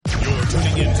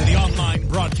into the online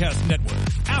broadcast network,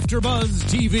 AfterBuzz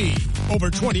TV.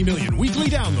 Over 20 million weekly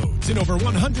downloads in over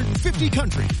 150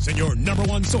 countries, and your number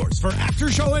one source for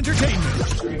after-show entertainment.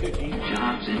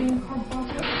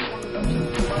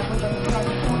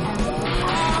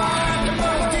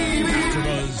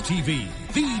 AfterBuzz TV,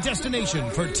 the destination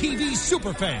for TV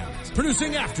superfans,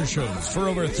 producing after-shows for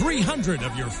over 300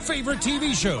 of your favorite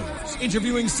TV shows,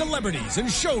 interviewing celebrities and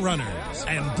showrunners,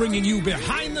 and bringing you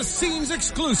behind-the-scenes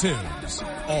exclusives.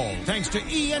 All thanks to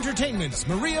E! Entertainment's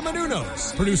Maria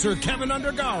Menounos, producer Kevin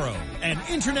Undergaro, and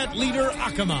internet leader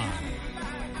Akamai.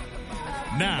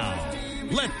 Now,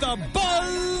 let the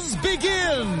buzz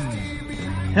begin!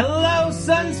 Hello,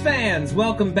 Suns fans!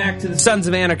 Welcome back to the Sons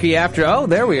of Anarchy After... Oh,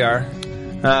 there we are.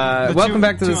 Welcome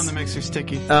back to the... on the mixer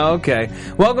sticky. Oh, okay.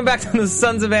 Welcome back to the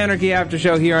Sons of Anarchy After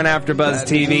Show here on AfterBuzz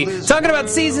TV. Talking about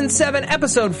Season 7,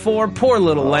 Episode 4, Poor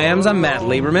Little Lambs. I'm Matt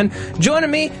Lieberman. Joining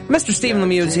me, Mr. Stephen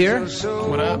Lemieux is here.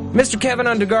 What up? Mr. Kevin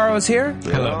Undergaro is here.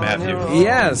 Hello, Matthew.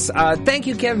 Yes. Thank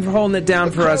you, Kevin, for holding it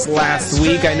down for us last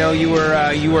week. I know you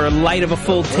were light of a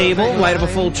full table, light of a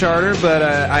full charter, but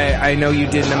I know you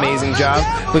did an amazing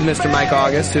job with Mr. Mike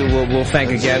August, who we'll thank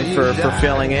again for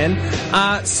filling in.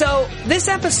 So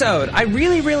this episode I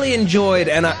really enjoyed,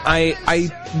 and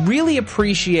I really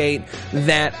appreciate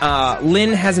that Lynn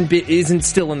isn't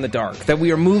still in the dark, that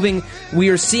we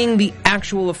are seeing the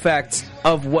actual effects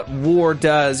of what war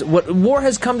does. What war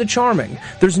has come to Charming.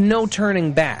 There's no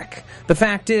turning back. The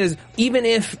fact is, even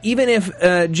if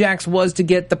Jax was to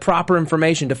get the proper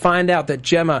information to find out that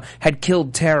Gemma had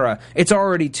killed Tara, it's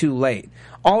already too late.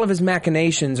 All of his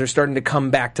machinations are starting to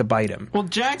come back to bite him. Well,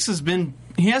 Jax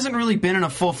he hasn't really been in a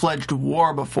full-fledged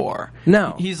war before.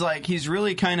 No. He's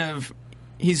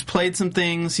played some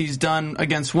things he's done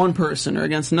against one person or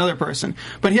against another person,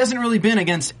 but he hasn't really been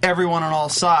against everyone on all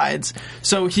sides.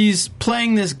 So he's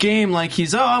playing this game like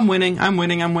I'm winning,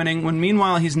 when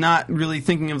meanwhile he's not really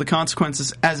thinking of the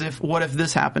consequences as if, what if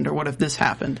this happened or what if this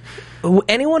happened?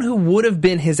 Anyone who would have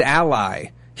been his ally,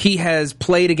 he has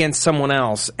played against someone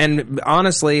else, and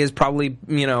honestly is probably,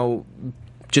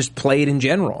 just played in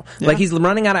general. Yeah. Like he's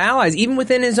running out of allies, even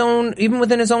within his own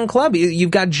club.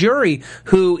 You've got Jury,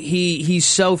 who he's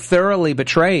so thoroughly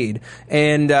betrayed,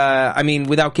 and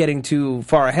without getting too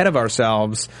far ahead of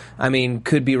ourselves,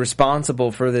 could be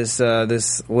responsible for this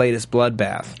latest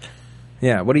bloodbath.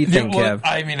 Yeah, what do you think, Kev?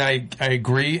 I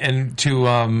agree, and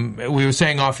we were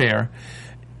saying off air.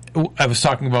 I was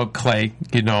talking about Clay,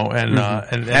 and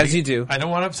as you do. I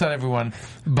don't want to upset everyone,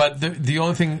 but the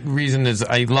only reason is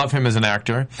I love him as an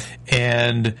actor,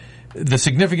 and the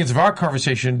significance of our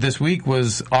conversation this week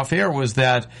was off air was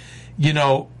that,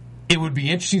 it would be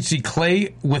interesting to see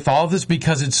Clay with all of this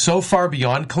because it's so far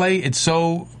beyond Clay. It's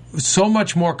so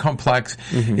much more complex.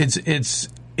 Mm-hmm.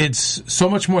 It's so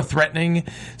much more threatening.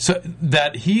 So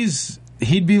that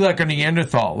he'd be like a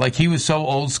Neanderthal, like he was so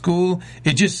old school.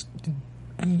 It just.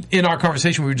 In our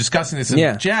conversation, we were discussing this.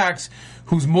 And Jax,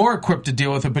 who's more equipped to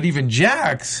deal with it, but even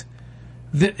Jax,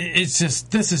 this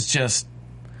is just.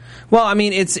 Well,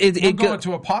 we're going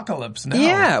to apocalypse now.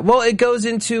 Yeah, well, it goes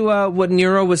into what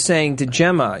Nero was saying to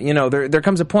Gemma. There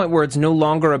comes a point where it's no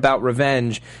longer about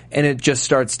revenge, and it just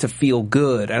starts to feel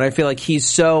good. And I feel like he's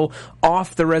so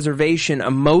off the reservation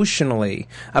emotionally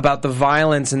about the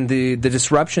violence and the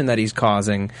disruption that he's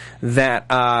causing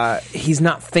that he's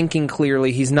not thinking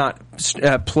clearly. He's not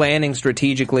planning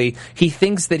strategically. He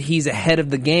thinks that he's ahead of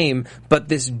the game, but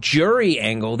this Jury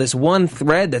angle, this one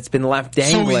thread that's been left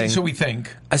dangling. So we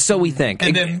think. So we think.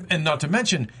 And not to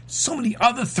mention so many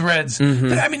other threads.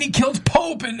 Mm-hmm. He killed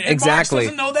Pope, and exactly.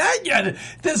 Marx doesn't know that yet.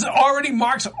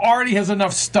 Marx already has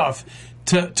enough stuff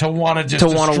to want to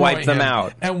just wipe them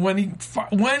out. And when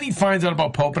he finds out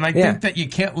about Pope, and I think that you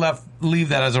can't leave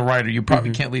that as a writer. You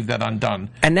probably can't leave that undone.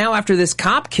 And now after this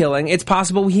cop killing, it's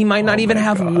possible he might not even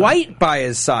have White by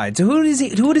his side. So who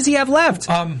does he have left?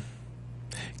 Can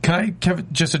I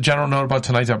give just a general note about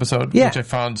tonight's episode, which I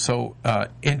found so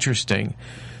interesting?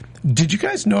 Did you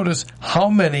guys notice how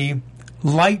many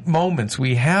light moments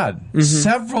we had? Mm-hmm.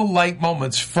 Several light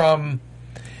moments from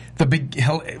the big,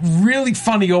 really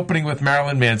funny opening with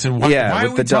Marilyn Manson. Why with are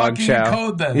we the dog talking chow in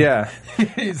code then? Yeah,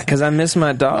 because I miss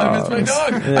my dog. I miss my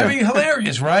dog. Yeah.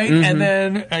 Hilarious, right? Mm-hmm. And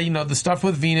then the stuff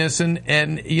with Venus and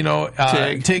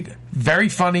Tig, very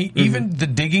funny. Mm-hmm. Even the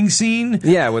digging scene.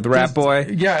 Yeah, with Rat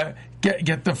Boy. Yeah.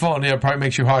 Get the phone. Yeah, probably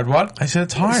makes you hard. What? I said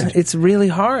it's hard. It's really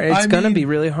hard. It's going to be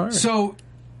really hard. So,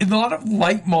 in a lot of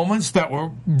light moments that were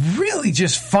really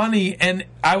just funny, and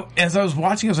as I was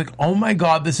watching, I was like, "Oh my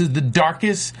God, this is the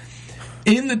darkest."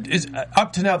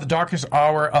 Up to now the darkest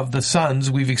hour of the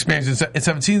Suns we've experienced in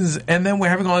 7 seasons, and then we're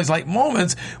having all these light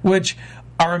moments which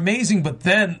are amazing. But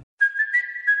then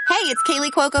Hey, it's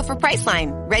Kaylee Cuoco for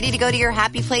Priceline. Ready to go to your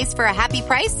happy place for a happy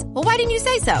price? Well, why didn't you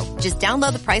say so? Just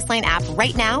download the Priceline app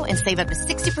right now and save up to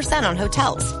 60% on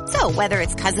hotels. So whether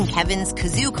it's Cousin Kevin's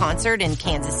Kazoo Concert in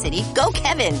Kansas City, go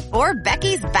Kevin, or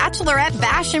Becky's Bachelorette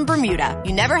Bash in Bermuda,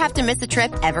 you never have to miss a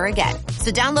trip ever again.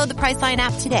 So download the Priceline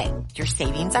app today. Your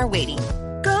savings are waiting.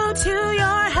 Go to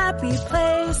your happy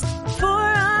place for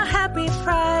a happy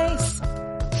price.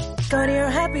 Go to your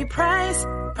happy price,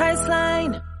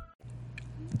 Priceline.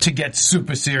 To get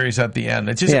super serious at the end.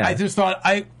 I just thought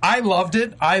I loved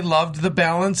it. I loved the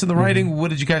balance and the writing. What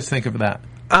did you guys think of that?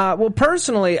 Well,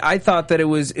 personally, I thought that it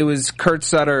was Kurt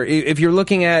Sutter. If you're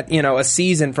looking at, a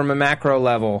season from a macro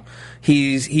level,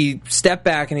 he stepped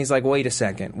back and he's like, wait a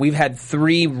second. We've had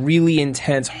 3 really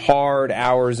intense, hard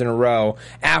hours in a row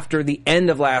after the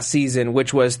end of last season,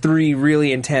 which was 3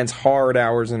 really intense, hard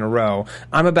hours in a row.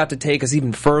 I'm about to take us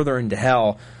even further into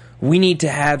hell. We need to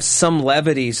have some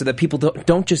levity so that people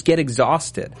don't just get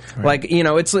exhausted. Right.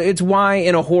 It's why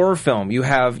in a horror film you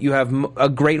have a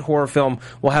great horror film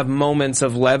will have moments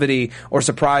of levity or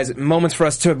surprise, moments for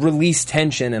us to release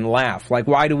tension and laugh. Like,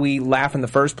 why do we laugh in the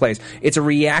first place? It's a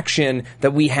reaction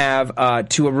that we have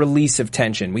to a release of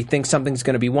tension. We think something's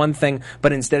going to be one thing,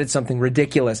 but instead it's something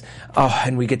ridiculous.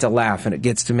 And we get to laugh, and it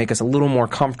gets to make us a little more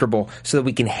comfortable so that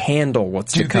we can handle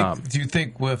what's to come. Do you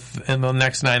think in the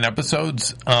next 9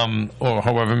 episodes, or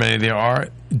however many there are,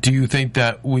 do you think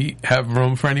that we have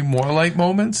room for any more light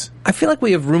moments? I feel like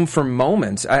we have room for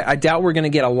moments. I doubt we're going to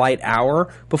get a light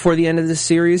hour before the end of this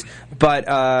series, but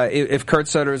if Kurt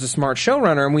Sutter is a smart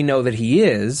showrunner, and we know that he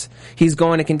is, he's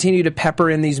going to continue to pepper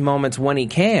in these moments when he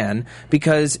can,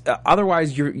 because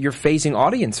otherwise you're facing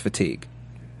audience fatigue.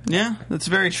 Yeah, that's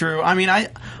very true. I mean, I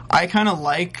kind of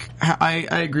I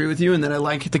agree with you in that I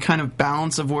like the kind of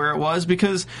balance of where it was,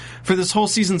 because for this whole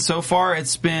season so far,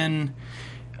 it's been,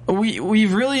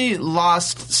 we've really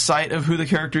lost sight of who the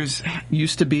characters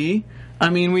used to be. I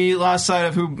mean, we lost sight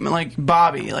of who, like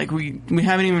Bobby. Like, we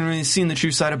haven't even really seen the true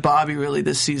side of Bobby really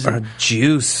this season.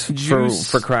 Juice.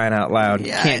 For crying out loud.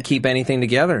 Yeah. Can't keep anything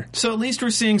together. So at least we're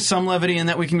seeing some levity in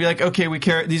that we can be like, okay, we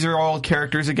care. These are all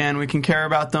characters again. We can care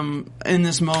about them in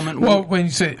this moment. Well, when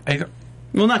you say...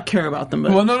 We'll not care about them,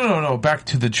 but... Well, no. Back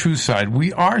to the true side.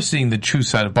 We are seeing the true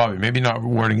side of Bobby. Maybe not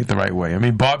wording it the right way. I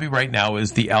mean, Bobby right now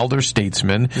is the elder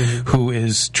statesman who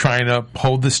is trying to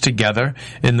hold this together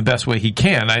in the best way he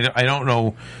can. I don't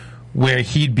know where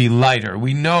he'd be lighter.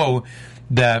 We know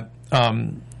that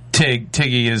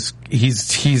Tiggy is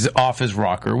he's off his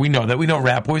rocker. We know that. We know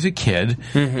Ratboy's a kid,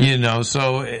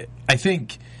 so I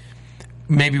think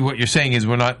maybe what you're saying is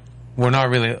we're not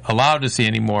really allowed to see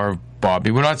any more of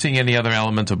Bobby. We're not seeing any other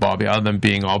elements of Bobby other than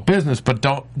being all business, but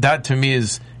that to me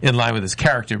is in line with his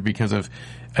character because of,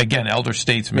 again, elder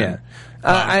statesman.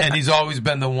 Yeah. And he's always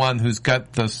been the one who's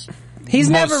got this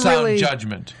most sound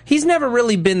judgment. He's never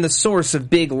really been the source of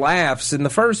big laughs in the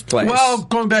first place. Well,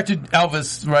 going back to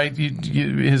Elvis, right?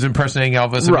 His impersonating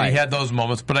Elvis, I mean, he had those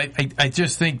moments, but I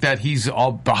just think that he's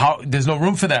there's no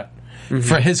room for that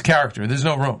for his character. There's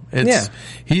no room.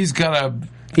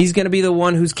 He's going to be the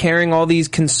one who's carrying all these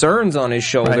concerns on his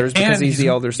shoulders because he's the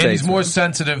elder statesman. And he's more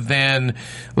sensitive than,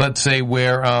 let's say,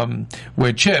 where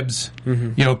Chibs,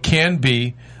 can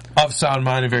be of sound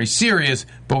mind and very serious,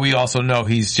 but we also know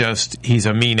he's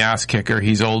a mean ass kicker.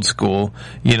 He's old school.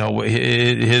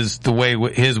 His way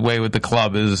with the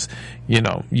club is,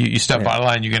 you step out of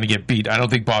line, you're going to get beat. I don't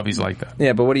think Bobby's like that.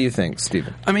 Yeah, but what do you think,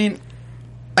 Stephen? I mean,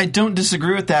 I don't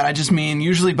disagree with that. I just mean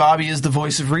usually Bobby is the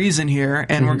voice of reason here,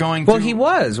 and we're going through... Well, he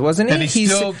wasn't he? And he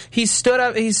stood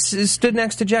up. He stood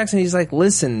next to Jackson. He's like,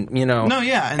 "Listen, No,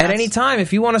 yeah. At any time,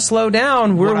 if you want to slow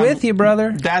down, we're with you,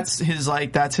 brother." That's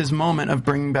his moment of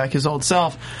bringing back his old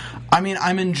self. I mean,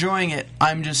 I'm enjoying it.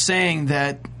 I'm just saying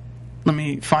that. Let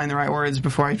me find the right words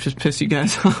before I just piss you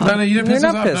guys off. No, you didn't piss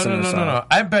us off. No.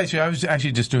 I bet you I was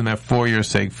actually just doing that for your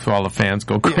sake, for all the fans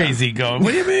go crazy going,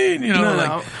 what do you mean?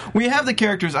 No. We have the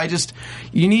characters.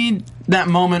 You need that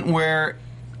moment where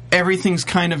everything's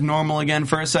kind of normal again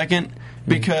for a second,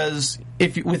 because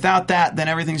without that, then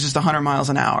everything's just 100 miles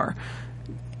an hour.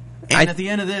 And at the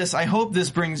end of this, I hope this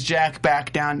brings Jack's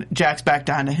back down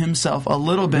to himself a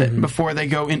little bit before they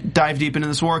dive deep into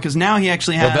this war, because now he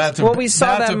actually has... we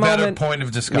saw that moment. Better point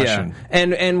of discussion. Yeah.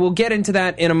 And we'll get into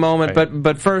that in a moment,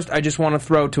 but first I just want to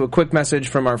throw to a quick message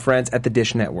from our friends at the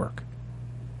Dish Network.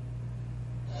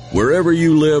 Wherever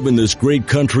you live in this great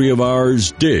country of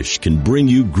ours, Dish can bring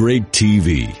you great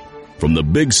TV. From the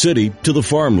big city to the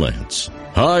farmlands,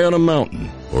 high on a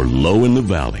mountain or low in the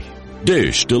valley.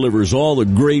 Dish delivers all the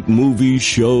great movies,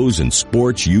 shows, and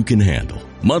sports you can handle.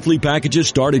 Monthly packages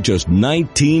start at just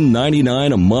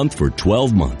 $19.99 a month for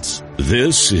 12 months.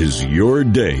 This is your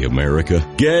day, America.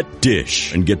 Get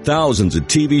Dish and get thousands of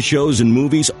TV shows and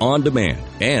movies on demand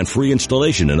and free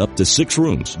installation in up to 6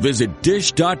 rooms. Visit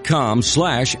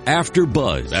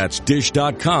dish.com/AfterBuzz. That's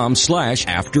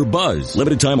dish.com/AfterBuzz.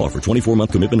 Limited time offer.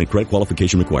 24-month commitment and credit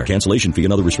qualification required. Cancellation fee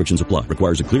and other restrictions apply.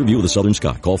 Requires a clear view of the southern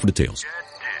sky. Call for details.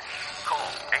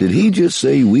 Did he just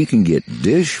say we can get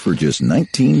Dish for just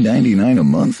 $19.99 a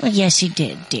month? Well, yes, he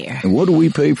did, dear. And what do we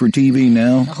pay for TV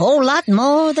now? A whole lot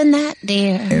more than that,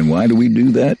 dear. And why do we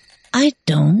do that? I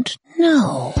don't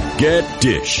know. Get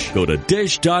Dish. Go to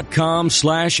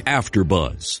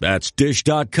dish.com/AfterBuzz. That's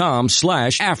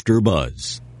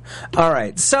dish.com/AfterBuzz. All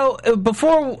right. So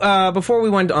before we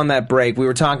went on that break, we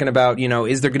were talking about,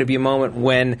 is there going to be a moment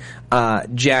when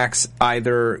Jax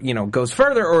either, goes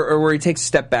further or where he takes a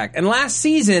step back? And last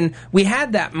season, we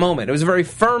had that moment. It was a very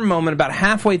firm moment about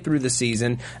halfway through the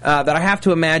season that I have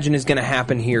to imagine is going to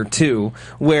happen here too,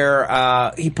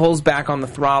 where he pulls back on the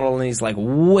throttle and he's like,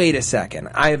 wait a second,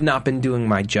 I have not been doing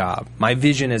my job. My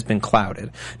vision has been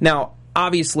clouded. Now,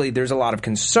 obviously, there's a lot of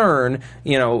concern,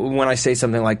 when I say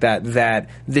something like that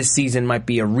this season might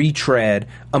be a retread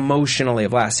emotionally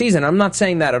of last season. I'm not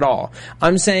saying that at all.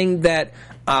 I'm saying that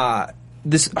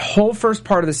this whole first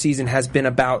part of the season has been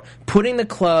about putting the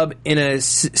club in a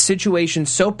situation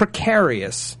so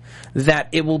precarious that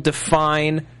it will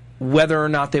define whether or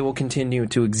not they will continue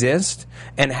to exist,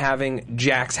 and having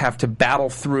Jax have to battle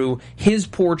through his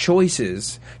poor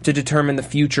choices to determine the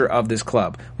future of this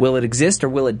club. Will it exist or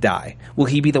will it die? Will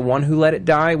he be the one who let it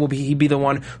die? Will he be the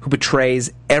one who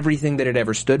betrays everything that it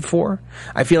ever stood for?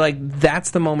 I feel like that's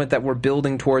the moment that we're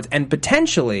building towards, and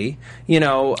potentially, and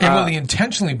will he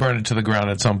intentionally burn it to the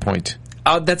ground at some point?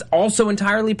 That's also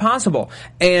entirely possible.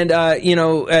 And,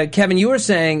 Kevin, you were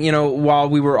saying, while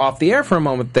we were off the air for a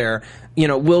moment there,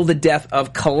 will the death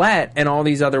of Colette and all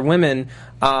these other women,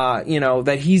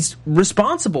 that he's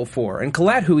responsible for, and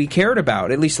Colette, who he cared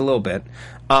about, at least a little bit,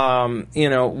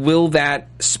 will that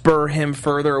spur him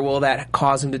further, or will that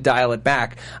cause him to dial it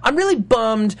back? I'm really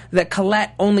bummed that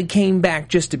Colette only came back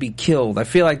just to be killed. I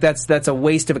feel like that's a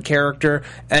waste of a character,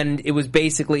 and it was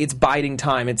basically, it's biding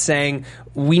time. It's saying,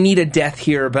 we need a death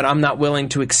here, but I'm not willing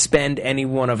to expend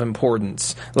anyone of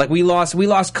importance. Like, we lost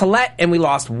Colette and we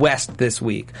lost West this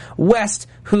week. West,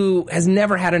 who has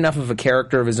never had enough of a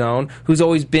character of his own, who's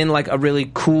always been like a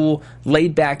really cool,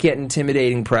 laid-back yet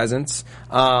intimidating presence,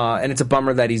 and it's a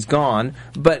bummer that he's gone.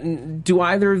 But do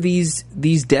either of these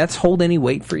deaths hold any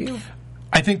weight for you?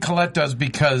 I think Colette does,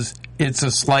 because it's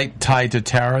a slight tie to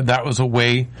Tara. That was a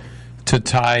way to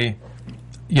tie,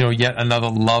 yet another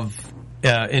love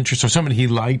interest, or somebody he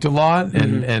liked a lot,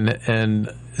 and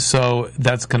so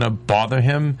that's going to bother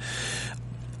him.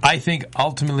 I think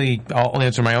ultimately, I'll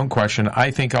answer my own question.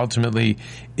 I think ultimately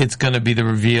it's going to be the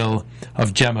reveal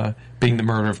of Gemma being the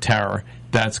murder of Tara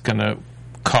that's going to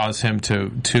cause him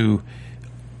to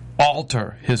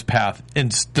alter his path,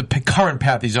 in the current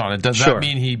path he's on. It does that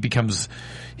mean he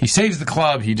saves the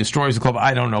club, he destroys the club?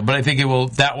 I don't know, but I think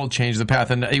that will change the path.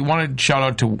 And I want to shout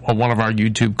out to one of our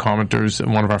YouTube commenters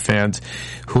and one of our fans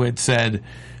who had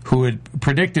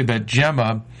predicted that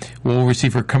Gemma will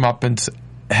receive her comeuppance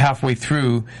halfway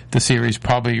through the series,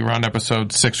 probably around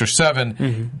episode 6 or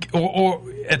 7, or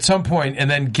at some point,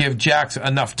 and then give Jax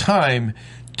enough time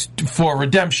for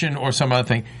redemption or some other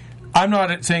thing. I'm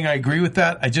not saying I agree with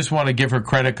that. I just want to give her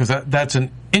credit, because that's an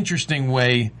interesting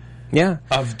way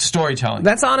of storytelling.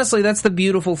 That's the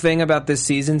beautiful thing about this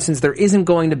season, since there isn't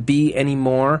going to be any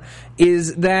more,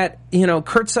 is that,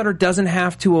 Kurt Sutter doesn't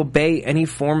have to obey any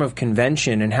form of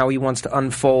convention in how he wants to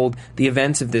unfold the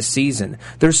events of this season.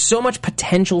 There's so much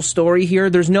potential story here.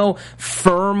 There's no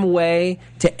firm way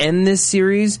to end this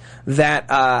series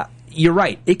that, you're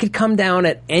right. It could come down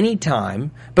at any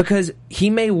time, because he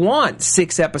may want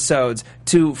 6 episodes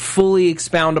to fully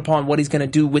expound upon what he's going to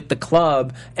do with the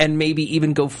club, and maybe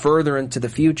even go further into the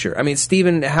future. I mean,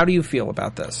 Steven, how do you feel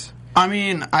about this? I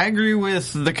mean, I agree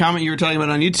with the comment you were talking about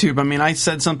on YouTube. I mean, I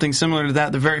said something similar to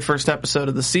that the very first episode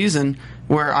of the season,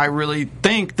 where I really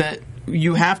think that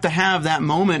you have to have that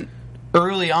moment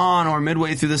early on or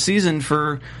midway through the season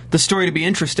for the story to be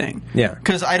interesting. Yeah.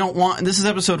 Because this is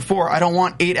episode 4, I don't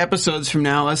want 8 episodes from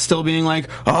now us still being like,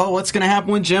 oh, what's going to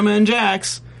happen with Gemma and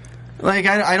Jax? Like,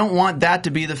 I don't want that to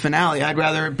be the finale. I'd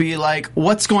rather it be like,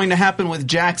 what's going to happen with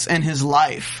Jax and his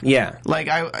life? Yeah. Like,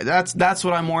 that's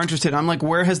what I'm more interested in. I'm like,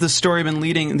 where has this story been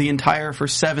leading the entire for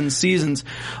 7 seasons?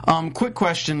 Quick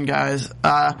question, guys.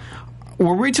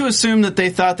 Were we to assume that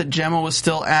they thought that Gemma was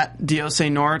still at Diose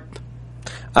North?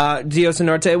 Diosa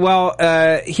Norte. Well,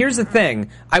 here's the thing.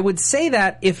 I would say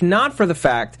that if not for the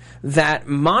fact that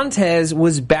Montez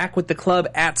was back with the club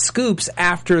at Scoops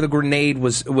after the grenade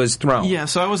was thrown. Yeah,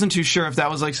 so I wasn't too sure if that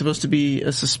was like supposed to be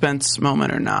a suspense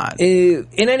moment or not. In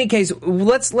any case,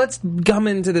 let's come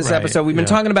into this episode. We've been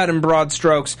talking about it in broad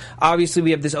strokes. Obviously,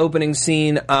 we have this opening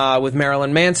scene with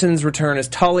Marilyn Manson's return as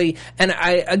Tully, and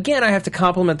I have to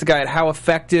compliment the guy at how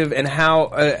effective and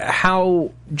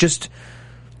how just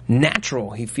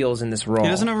natural he feels in this role. He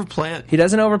doesn't overplay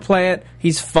it.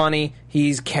 He's funny.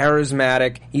 He's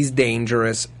charismatic. He's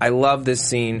dangerous. I love this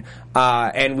scene.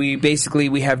 And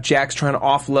we have Jax trying to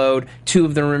offload the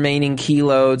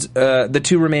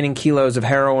 2 remaining kilos of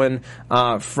heroin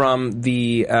from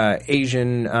the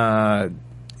Asian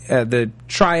the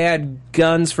Triad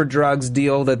Guns for Drugs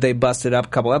deal that they busted up a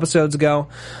couple episodes ago.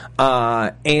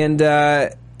 They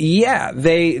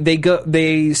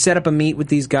set up a meet with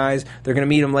these guys. They're going to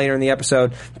meet them later in the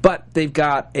episode, but they've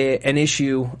got an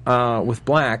issue with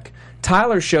Black.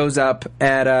 Tyler shows up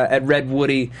at Red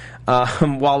Woody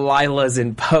while Lila's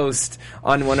in post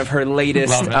on one of her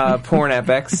latest porn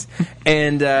epics.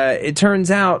 And it turns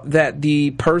out that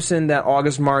the person that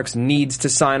August Marks needs to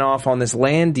sign off on this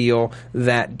land deal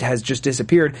that has just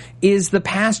disappeared is the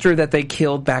pastor that they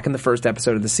killed back in the first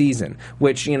episode of the season,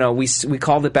 which, we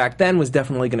called it back then was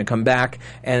definitely going to come back.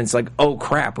 And it's like, oh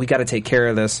crap, we got to take care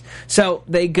of this. So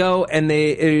they go and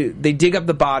they dig up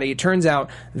the body. It turns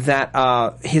out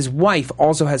that his wife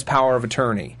also has power of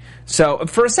attorney. So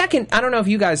for a second, I don't know if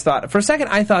you guys thought. For a second,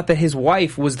 I thought that his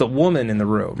wife was the woman in the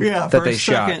room that they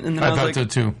shot. And then I thought was so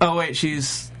too. Oh wait,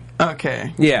 she's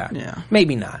okay. Yeah,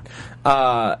 maybe not.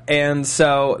 And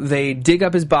so they dig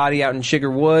up his body out in Sugar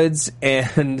Woods,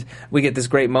 and we get this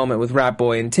great moment with Rat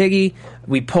Boy and Tiggy.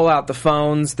 We pull out the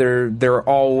phones; they're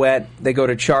all wet. They go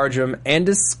to charge him and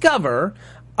discover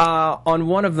on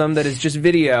one of them that is just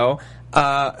video.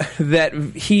 That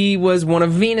he was one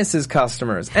of Venus's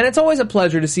customers. And it's always a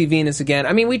pleasure to see Venus again.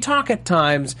 I mean, we talk at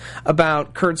times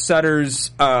about Kurt Sutter's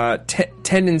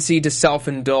tendency to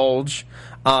self-indulge.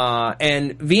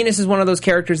 And Venus is one of those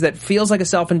characters that feels like a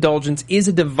self-indulgence, is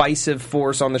a divisive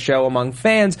force on the show among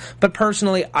fans, but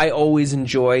personally, I always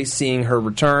enjoy seeing her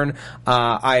return.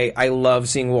 I love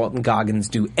seeing Walton Goggins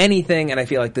do anything, and I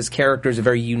feel like this character is a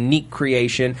very unique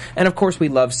creation, and of course we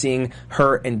love seeing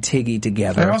her and Tiggy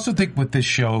together. I also think with this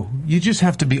show, you just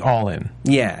have to be all in.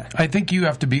 Yeah. I think you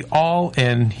have to be all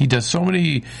in. He does so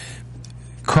many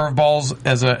curveballs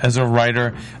as a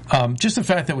writer. Just the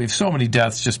fact that we have so many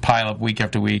deaths just pile up week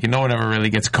after week, and no one ever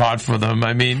really gets caught for them.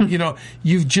 I mean,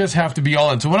 you just have to be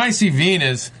all in. So when I see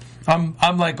Venus, I'm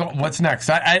like, oh, what's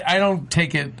next? I don't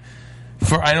take it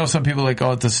for. I know some people like,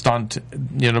 oh, it's a stunt,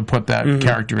 to put that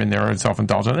character in there or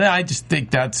self-indulgent. I just think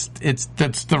that's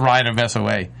the ride of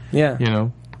SOA. Yeah,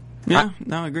 Yeah,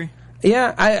 I agree.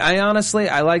 Yeah, I honestly,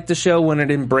 I like the show when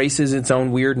it embraces its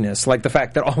own weirdness, like the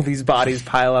fact that all these bodies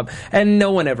pile up and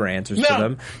no one ever answers to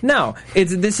them. No,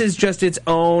 this is just its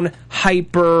own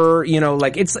hyper,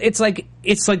 it's like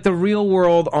the real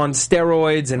world on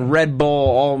steroids and Red Bull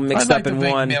all mixed up in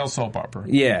one. Male soap opera.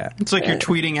 Yeah, it's like you're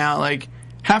tweeting out like,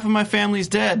 half of my family's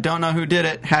dead. Don't know who did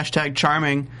it.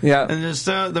 #charming. Yeah, and just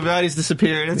the bodies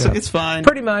disappeared. It's fine.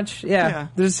 Pretty much. Yeah.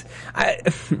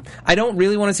 I don't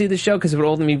really want to see the show because it would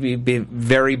ultimately be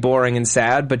very boring and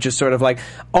sad. But just sort of like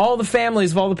all the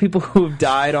families of all the people who have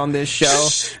died on this show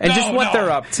and just what they're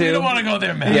up to. We don't want to go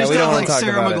there, man. Yeah, we don't want to talk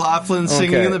Sarah about McLachlan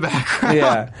singing in the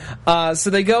background. Yeah.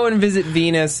 So they go and visit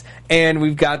Venus, and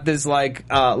we've got this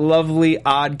lovely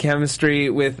odd chemistry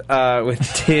with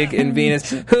Tig and Venus,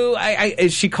 who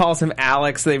she calls him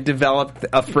Alex. They've developed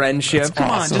a friendship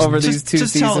over these 2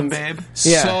 seasons. Tell him, babe.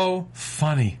 Yeah. So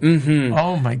funny. Mm-hmm.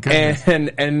 Oh my goodness.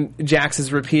 And Jax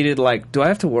has repeated, do I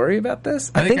have to worry about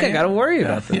this? I think I got to worry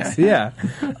about this. Yeah.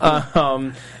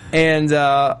 And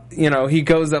he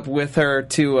goes up with her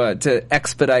to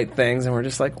expedite things, and we're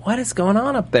just like, what is going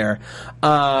on up there?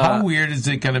 How weird is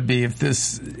it going to be if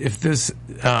this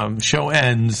show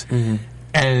ends? Mm-hmm.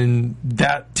 And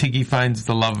that Tiggy finds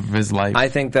the love of his life. I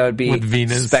think that would be with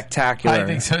Venus. Spectacular. I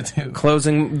think so too.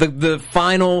 Closing the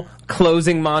final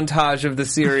closing montage of the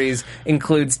series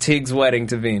includes Tig's wedding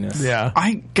to Venus. Yeah.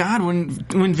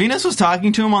 When Venus was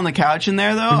talking to him on the couch in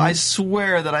there, though, I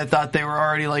swear that I thought they were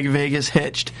already like Vegas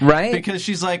hitched, right? Because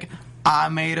she's like, I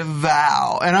made a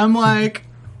vow, and I'm like,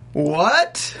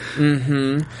 what?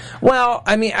 Mm-hmm. Well,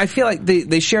 I mean, I feel like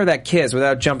they share that kiss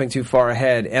without jumping too far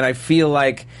ahead, and I feel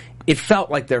like it felt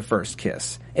like their first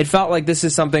kiss. It felt like this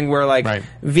is something where,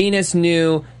 Venus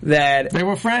knew that they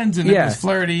were friends and it was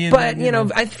flirty. And but,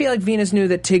 I feel like Venus knew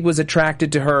that Tig was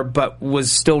attracted to her but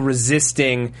was still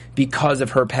resisting because of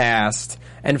her past.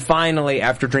 And finally,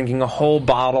 after drinking a whole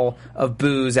bottle of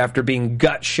booze, after being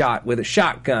gut shot with a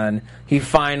shotgun, he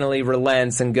finally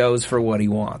relents and goes for what he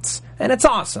wants. And it's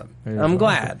awesome. I'm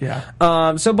glad.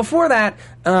 Yeah. So before that,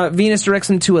 Venus directs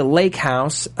him to a lake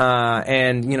house,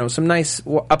 and some nice,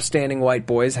 upstanding white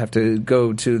boys have to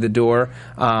go to the door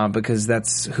because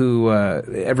that's who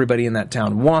everybody in that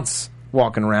town wants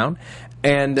walking around.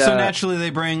 And so naturally,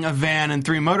 they bring a van and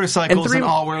 3 motorcycles and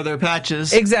all wear their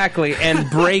patches. Exactly,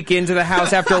 and break into the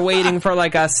house after waiting for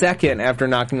like a second after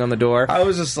knocking on the door. I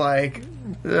was just like,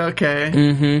 okay.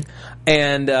 Mm-hmm.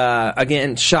 And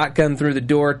again, shotgun through the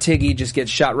door. Tiggy just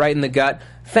gets shot right in the gut.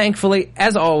 Thankfully,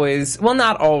 as always, well,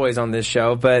 not always on this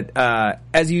show, but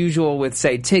as usual with,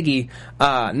 say, Tiggy,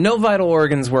 no vital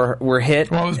organs were hit.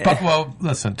 Well,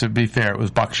 listen. To be fair, it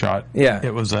was buckshot. Yeah,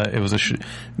 it was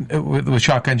with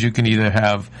shotguns. You can either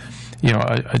have,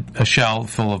 a shell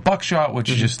full of buckshot, which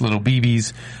is just little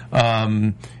BBs.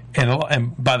 And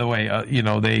by the way,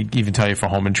 they even tell you for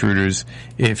home intruders,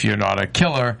 if you're not a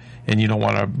killer and you don't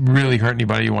want to really hurt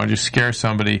anybody, you want to just scare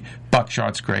somebody,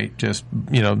 buckshot's great. Just,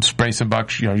 spray some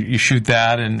you shoot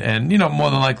that and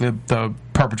more than likely the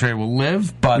perpetrator will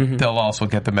live, but they'll also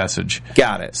get the message.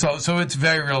 Got it. So it's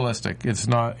very realistic. It's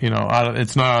not,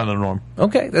 it's not out of the norm.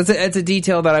 Okay. That's a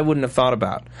detail that I wouldn't have thought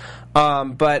about.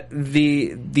 But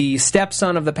the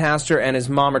stepson of the pastor and his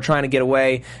mom are trying to get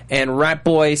away, and Rat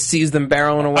Boy sees them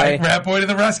barreling away. Rat Boy to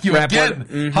the rescue again.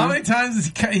 Boy, How many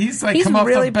times he's come off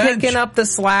really the bench? picking up the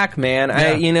slack, man.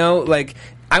 Yeah.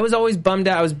 I was always bummed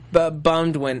out. I was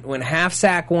bummed when Half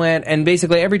Sack went, and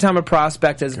basically every time a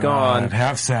prospect has gone,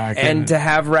 Half Sack, and to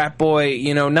have Rat Boy,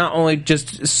 not only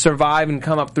just survive and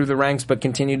come up through the ranks, but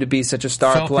continue to be such a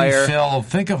star Filthy player. Phil,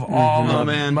 think of all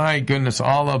my goodness,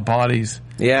 all the bodies.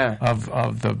 Yeah,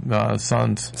 of the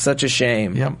sons. Such a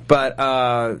shame. Yep. But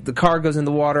the car goes in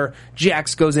the water.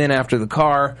 Jax goes in after the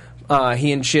car.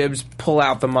 He and Chibs pull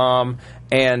out the mom.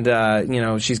 And,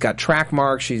 she's got track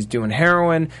marks. She's doing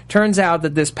heroin. Turns out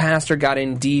that this pastor got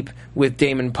in deep with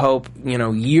Damon Pope,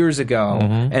 years ago.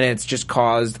 And it's just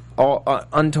caused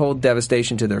untold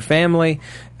devastation to their family.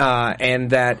 And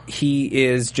that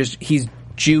he's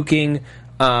juking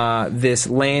this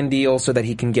land deal so that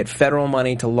he can get federal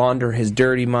money to launder his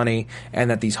dirty money, and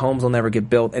that these homes will never get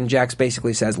built. And Jax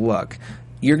basically says, look,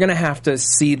 you're going to have to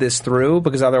see this through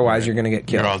because otherwise you're going to get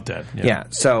killed. You're all dead. Yeah.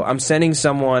 So I'm sending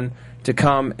someone to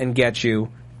come and get you,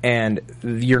 and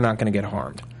you're not going to get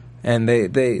harmed. And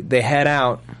they head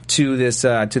out to this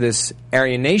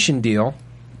Aryan Nation deal.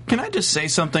 Can I just say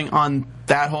something on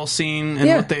that whole scene and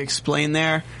what they explain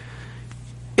there?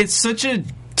 It's such a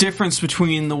difference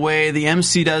between the way the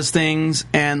MC does things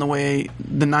and the way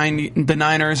the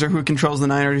Niners, or who controls the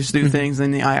Niners, do things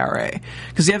than the IRA.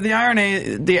 Because you have the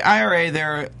IRA,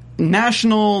 they're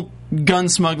national gun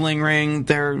smuggling ring.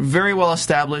 They're very well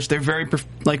established. They're very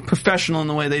professional in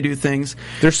the way they do things.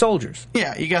 They're soldiers.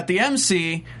 Yeah, you got the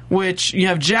MC, which you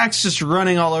have Jax just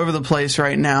running all over the place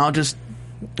right now, just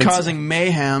causing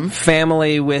mayhem.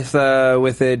 Family with a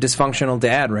dysfunctional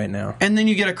dad right now. And then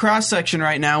you get a cross section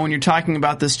right now when you're talking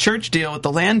about this church deal with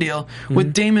the land deal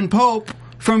with Damon Pope.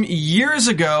 From years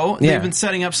ago, they've been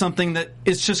setting up something that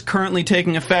is just currently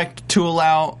taking effect to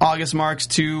allow August Marks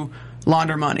to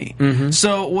launder money.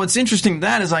 So what's interesting to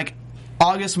that is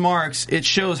August Marks, it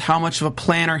shows how much of a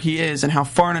planner he is and how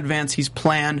far in advance he's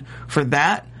planned for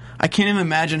that. I can't even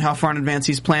imagine how far in advance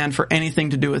he's planned for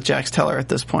anything to do with Jax Teller at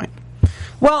this point.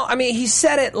 Well, I mean, he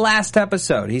said it last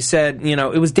episode. He said,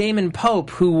 it was Damon Pope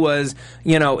who was,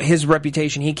 his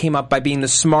reputation. He came up by being the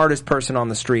smartest person on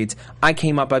the streets. I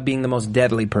came up by being the most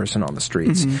deadly person on the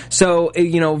streets. So,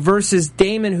 versus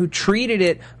Damon, who treated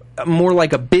it more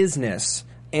like a business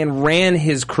and ran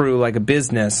his crew like a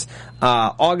business,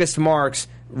 August Marks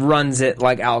runs it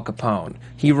like Al Capone.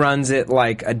 He runs it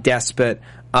like a despot.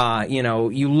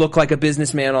 You look like a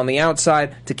businessman on the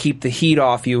outside to keep the heat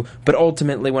off you, but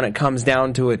ultimately when it comes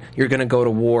down to it, you're going to go to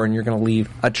war and you're going to leave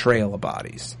a trail of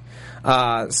bodies.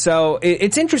 So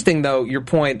it's interesting, though, your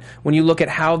point, when you look at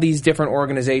how these different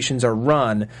organizations are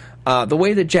run. The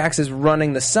way that Jax is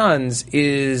running the Suns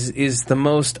is the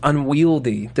most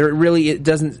unwieldy. There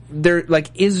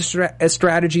is a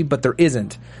strategy, but there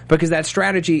isn't, because that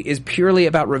strategy is purely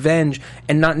about revenge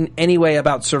and not in any way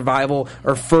about survival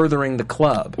or furthering the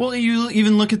club. Well, you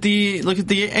even look at the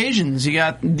Asians. You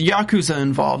got the Yakuza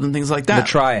involved and things like that. The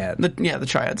Triad. The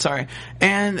Triad. Sorry,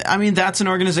 and I mean that's an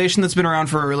organization that's been around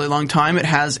for a really long time. It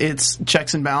has its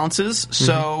checks and balances,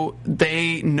 so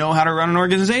they know how to run an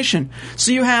organization.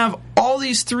 So you have all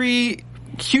these 3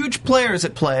 huge players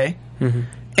at play,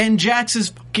 And Jax is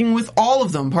fucking with all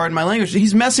of them, pardon my language.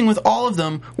 He's messing with all of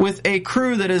them with a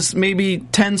crew that is maybe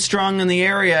 10 strong in the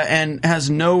area and has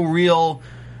no real,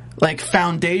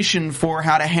 foundation for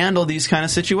how to handle these kind of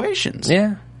situations.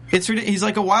 Yeah. It's he's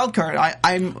like a wild card.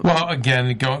 Well,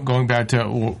 again, going back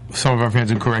to some of our fans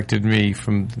who corrected me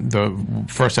from the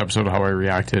first episode of how I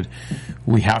reacted,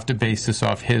 we have to base this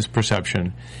off his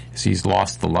perception. He's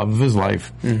lost the love of his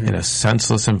life in a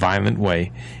senseless and violent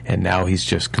way, and now he's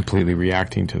just completely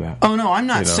reacting to that. Oh no, I'm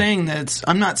not saying that.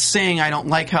 I'm not saying I don't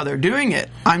like how they're doing it.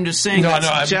 I'm just saying I'm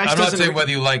not saying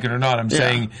whether you like it or not. I'm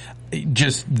saying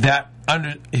just that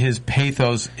under his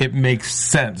pathos, it makes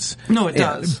sense. No, it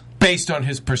does. Based on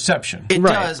his perception. It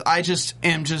does. I just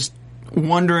am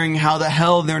wondering how the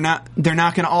hell they're not going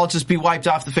to all just be wiped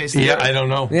off the face of the earth. I don't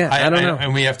know. Yeah, I don't know.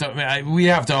 And we have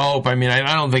to hope. I mean,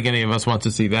 I don't think any of us want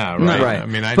to see that, right? No, right. I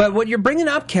mean, but what you're bringing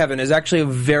up, Kevin, is actually a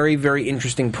very, very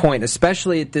interesting point,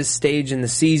 especially at this stage in the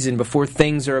season before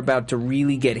things are about to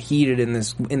really get heated in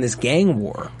this gang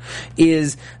war,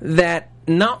 is that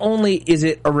not only is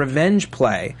it a revenge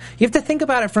play, you have to think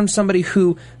about it from somebody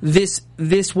who this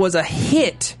was a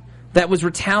hit that was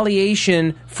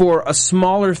retaliation for a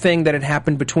smaller thing that had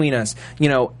happened between us. You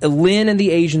know, Lynn and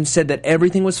the Asians said that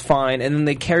everything was fine, and then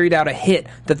they carried out a hit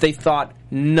that they thought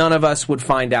none of us would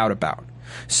find out about.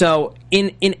 So,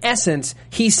 in essence,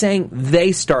 he's saying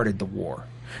they started the war.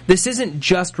 This isn't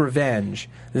just revenge.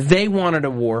 They wanted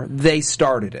a war. They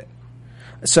started it.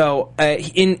 So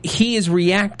he is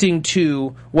reacting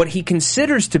to what he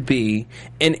considers to be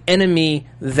an enemy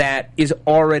that is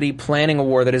already planning a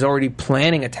war, that is already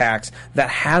planning attacks, that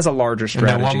has a larger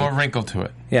strategy. And then one more wrinkle to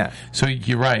it. Yeah. So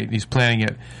you're right, he's planning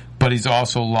it, but he's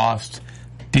also lost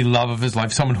the love of his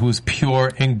life, someone who is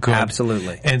pure and good.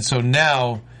 Absolutely. And so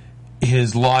now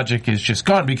his logic is just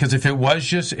gone, because if it was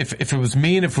just, if it was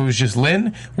me and if it was just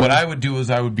Lynn, what I would do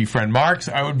is I would befriend Marx,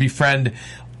 I would befriend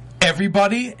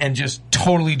everybody and just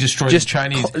totally destroy the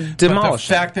Chinese. Demolish. But the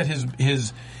fact that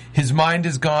his mind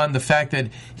is gone, the fact that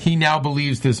he now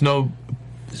believes there's no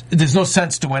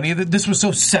sense to any of it. This was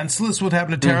so senseless what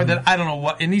happened to Tara that I don't know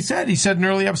what. And he said in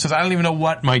early episodes, I don't even know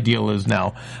what my deal is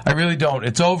now. I really don't.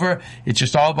 It's over. It's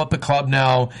just all about the club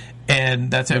now.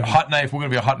 And that's it. Hot knife. We're going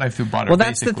to be a hot knife through butter. Well,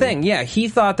 that's basically the thing. Yeah, he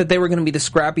thought that they were going to be the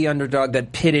scrappy underdog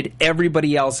that pitted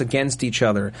everybody else against each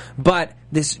other. But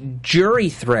this jury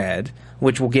thread,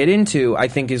 which we'll get into, I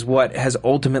think is what has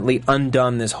ultimately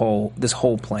undone this whole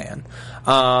plan.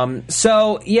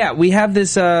 So yeah, we have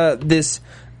this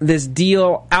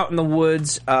deal out in the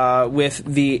woods with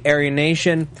the Aryan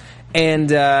Nation,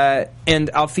 and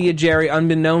Althea Jerry,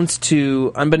 unbeknownst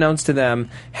to them,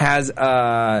 has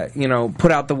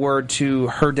put out the word to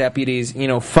her deputies,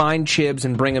 find Chibs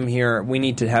and bring him here. We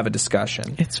need to have a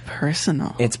discussion. It's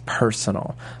personal.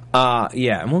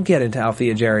 Yeah, and we'll get into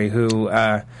Althea Jerry, who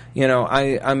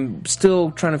I'm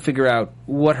still trying to figure out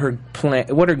what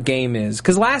her game is,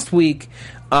 because last week,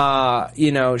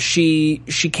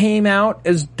 she came out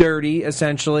as dirty,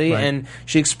 essentially, right, and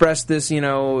she expressed this,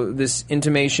 this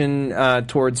intimation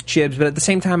towards Chibs, but at the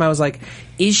same time I was like,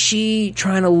 is she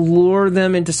trying to lure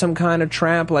them into some kind of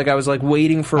trap? Like, I was like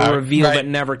waiting for a reveal that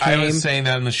never came. I was saying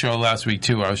that in the show last week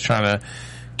too. I was trying to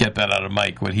get that out of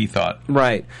Mike, what he thought.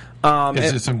 Right.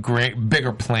 There's some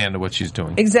bigger plan to what she's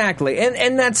doing. Exactly,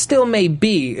 and that still may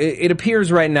be. It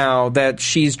appears right now that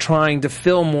she's trying to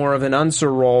fill more of an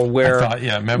Unser role. Where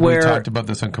remember we talked about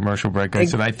this on commercial break. I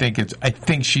said I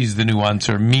think she's the new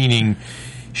Unser, meaning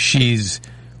she's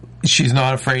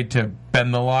not afraid to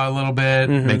bend the law a little bit,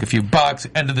 make a few bucks.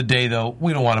 End of the day, though,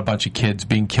 we don't want a bunch of kids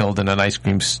being killed in an ice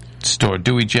cream store,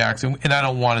 do we, Jackson? And I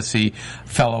don't want to see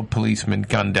fellow policemen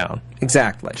gunned down.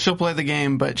 Exactly. She'll play the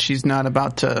game, but she's not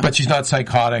about to... But she's not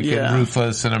psychotic and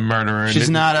ruthless and a murderer. She's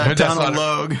not a Donald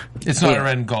Logue. It's not her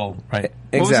end goal, right?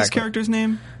 Exactly. What was his character's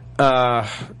name?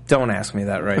 Don't ask me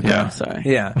that right now. Sorry.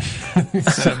 Yeah.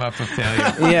 Set him up for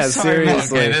failure. Yeah,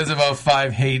 seriously. Okay, there's about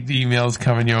 5 hate emails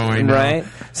coming your way now. Right.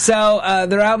 So,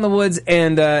 they're out in the woods,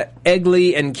 and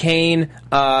Egley and Kane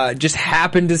just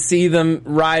happen to see them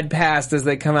ride past as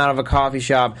they come out of a coffee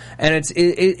shop. And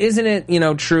isn't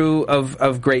it, true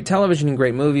of great television and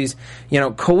great movies,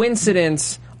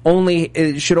 coincidence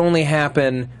should only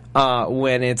happen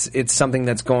when it's something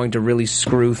that's going to really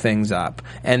screw things up.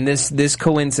 And this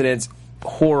coincidence,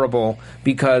 horrible,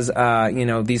 because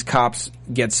these cops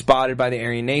get spotted by the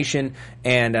Aryan Nation,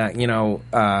 and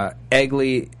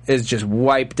Egley is just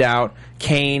wiped out.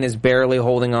 Kane is barely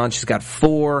holding on. She's got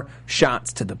 4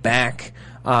 shots to the back,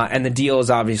 and the deal is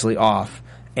obviously off.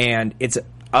 And it's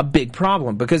a big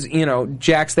problem because,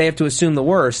 Jax, they have to assume the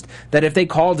worst, that if they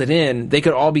called it in, they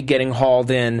could all be getting hauled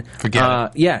in. Forget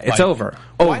it. Yeah, it's over.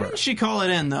 Why didn't she call it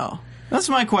in, though? That's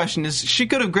my question, is she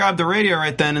could have grabbed the radio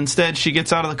right then. Instead, she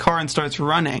gets out of the car and starts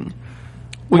running,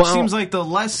 which seems like the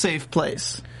less safe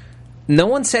place. No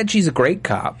one said she's a great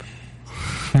cop.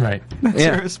 Right. That's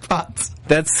her response.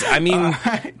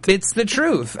 It's the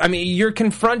truth. I mean, you're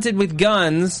confronted with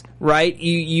guns, right?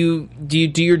 You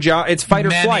do your job. It's fight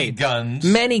or flight.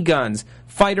 Many guns.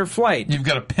 Fight or flight. You've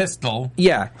got a pistol.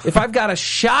 Yeah. If I've got a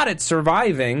shot at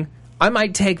surviving, I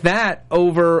might take that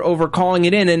over calling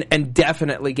it in and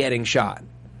definitely getting shot.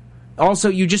 Also,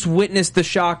 you just witnessed the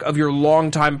shock of your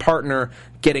longtime partner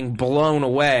getting blown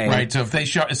away. Right. So if they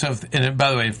shot, and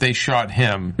by the way, if they shot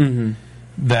him,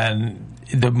 then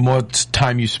the more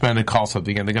time you spend to call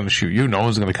something, and they're going to shoot you. No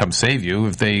one's going to come save you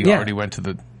if they already went to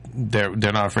the. They're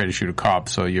not afraid to shoot a cop.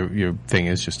 So your thing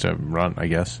is just to run, I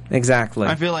guess. Exactly.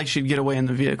 I feel like she'd get away in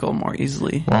the vehicle more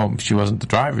easily. Well, she wasn't the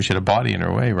driver. She had a body in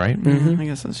her way, right? I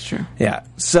guess that's true. Yeah.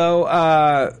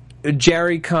 So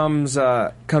Jerry comes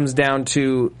down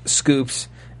to Scoops,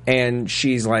 and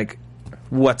she's like,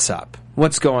 "What's up?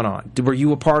 What's going on? Were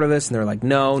you a part of this?" And they're like,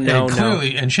 "No,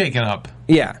 clearly, and shaken up.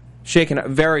 Yeah, shaken up,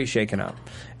 very shaken up.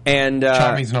 And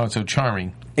charming's not so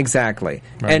charming. Exactly.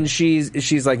 Right. And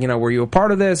she's like, were you a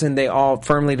part of this? And they all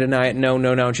firmly deny it. No.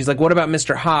 And she's like, what about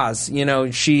Mr. Haas?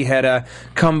 She had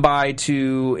come by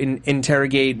to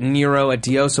interrogate Nero at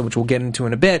Diosa, which we'll get into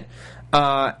in a bit.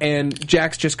 And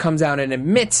Jax just comes out and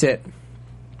admits it,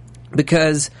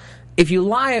 because if you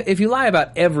lie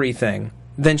about everything,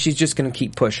 then she's just going to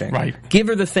keep pushing. Right. Give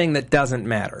her the thing that doesn't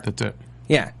matter. That's it.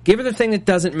 Yeah, give her the thing that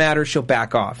doesn't matter, she'll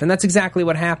back off. And that's exactly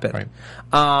what happened. Right.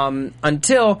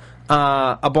 Until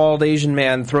a bald Asian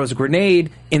man throws a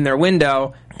grenade in their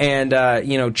window, and,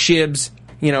 Chibs,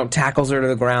 tackles her to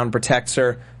the ground, protects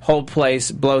her, whole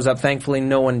place blows up. Thankfully,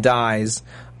 no one dies.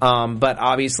 But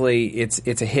obviously,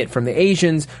 it's a hit from the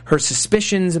Asians. Her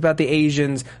suspicions about the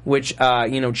Asians, which,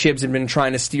 Chibs had been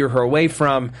trying to steer her away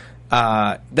from,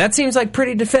 that seems like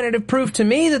pretty definitive proof to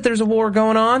me that there's a war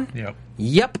going on.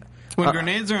 Yep. When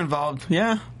grenades are involved,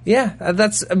 yeah. Yeah,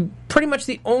 that's pretty much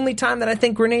the only time that I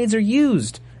think grenades are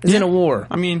used is in a war.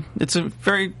 I mean, it's a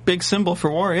very big symbol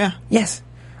for war, yeah. Yes.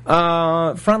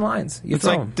 Front lines. It's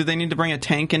like, 'em. Do they need to bring a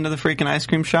tank into the freaking ice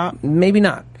cream shop? Maybe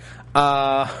not.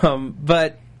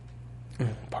 But,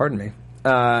 pardon me.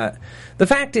 The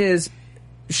fact is,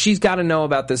 she's got to know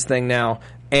about this thing now,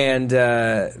 and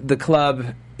the club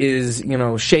is,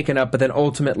 shaken up, but then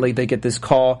ultimately they get this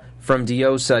call from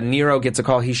Diosa. Nero gets a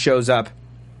call. He shows up.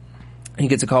 He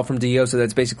gets a call from Diosa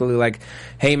that's basically like,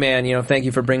 hey, man, thank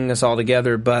you for bringing us all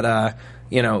together, but,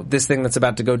 this thing that's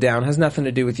about to go down has nothing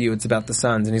to do with you. It's about the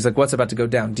Suns. And he's like, what's about to go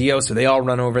down? Diosa. They all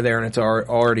run over there, and it's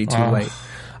already too late.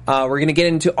 We're going to get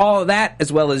into all of that,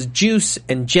 as well as Juice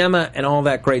and Gemma and all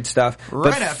that great stuff.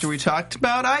 Right after we talked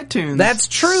about iTunes. That's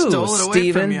true, Stole it away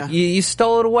Steven. from you. You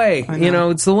stole it away.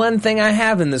 It's the one thing I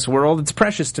have in this world. It's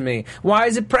precious to me. Why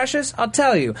is it precious? I'll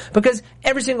tell you. Because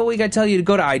every single week I tell you to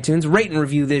go to iTunes, rate and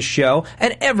review this show,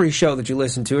 and every show that you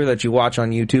listen to or that you watch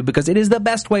on YouTube, because it is the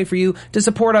best way for you to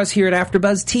support us here at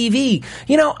AfterBuzz TV.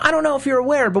 I don't know if you're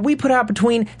aware, but we put out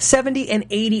between 70 and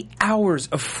 80 hours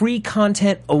of free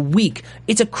content a week.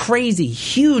 It's a crazy,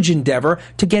 huge endeavor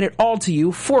to get it all to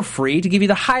you for free, to give you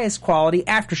the highest quality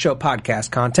after-show podcast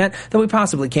content that we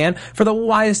possibly can for the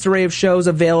widest array of shows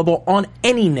available on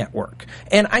any network.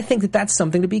 And I think that that's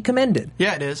something to be commended.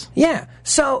 Yeah, it is. Yeah.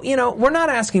 So, we're not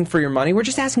asking for your money. We're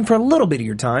just asking for a little bit of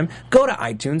your time. Go to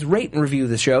iTunes, rate and review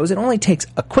the shows. It only takes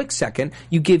a quick second.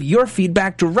 You give your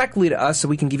feedback directly to us so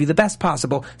we can give you the best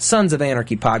possible Sons of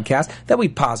Anarchy podcast that we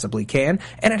possibly can.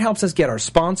 And it helps us get our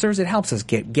sponsors. It helps us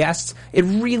get guests. It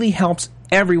really helps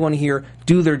everyone here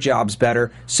do their jobs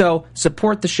better. So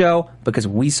support the show, because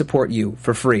we support you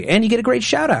for free. And you get a great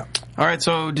shout-out. All right,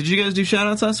 so did you guys do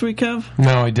shout-outs last week, Kev?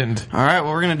 No, I didn't. All right,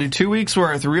 well, we're going to do 2 weeks'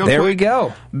 worth real quick. There we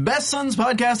go. Best Sons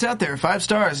podcast out there, 5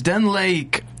 stars, Den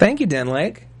Lake. Thank you, Den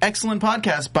Lake. Excellent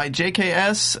podcast by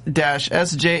JKS-SJA.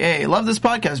 Love this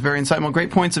podcast. Very insightful,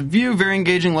 great points of view, very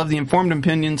engaging. Love the informed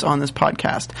opinions on this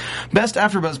podcast. Best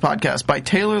AfterBuzz podcast by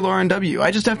Taylor Lauren W.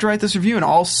 I just have to write this review in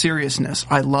all seriousness.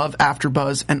 I love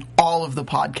AfterBuzz and all of the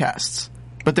podcasts,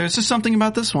 but there's just something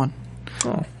about this one.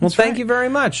 Oh, well, thank you very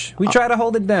much. We try to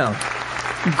hold it down.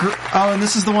 And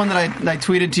this is the one that I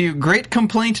tweeted to you. Great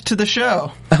complaint to the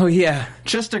show. Oh, yeah.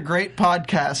 Just a great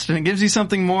podcast, and it gives you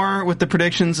something more with the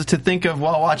predictions to think of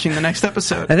while watching the next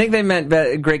episode. I think they meant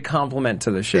a great compliment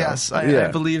to the show. Yes, I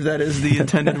believe that is the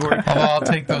intended word. I'll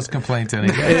take those complaints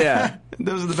anyway. Yeah.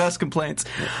 Those are the best complaints.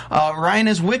 Ryan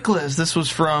is Wickless. This was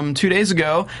from 2 days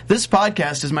ago. This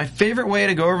podcast is my favorite way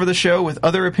to go over the show with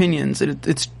other opinions.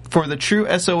 It's for the true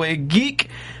SOA geek.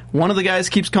 One of the guys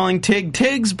keeps calling Tig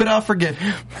Tiggs, but I'll forgive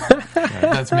him.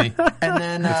 That's me. And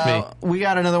then That's me. we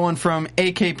got another one from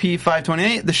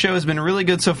AKP528. The show has been really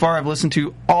good so far. I have listened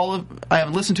to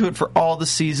it for all the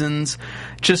seasons.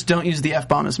 Just don't use the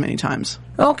F-bomb as many times.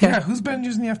 Okay. Yeah, who's been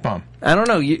using the F-bomb? I don't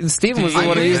know. Steven was the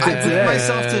one who used it today.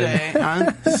 myself today.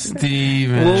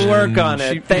 Steven. We'll work on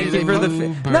it. She Thank you for the...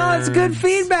 Bluebird. No, it's good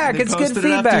feedback. They It's good posted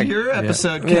it after feedback. your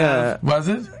episode, Kev. Yeah. Was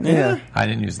it? Yeah. I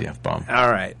didn't use the F-bomb.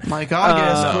 All right. Mike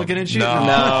August looking at you. No.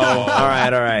 No. All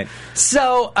right.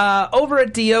 So, over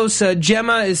at Diosa,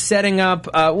 Gemma is setting up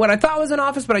what I thought was an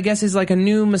office, but I guess is like a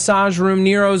new massage room.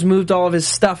 Nero's moved all of his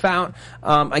stuff out,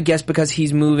 I guess because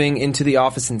he's moving into the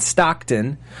office in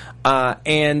Stockton.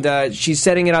 And she's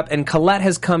setting it up, and Colette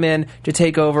has come in to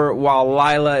take over while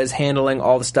Lila is handling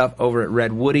all the stuff over at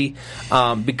Red Woody,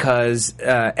 because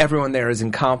everyone there is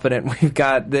incompetent. We've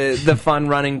got the fun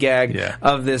running gag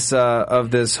of this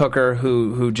hooker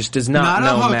who just does not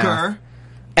know a hooker. math.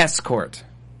 Escort.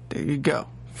 There you go.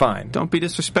 Fine. Don't be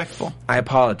disrespectful. I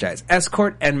apologize.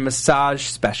 Escort and massage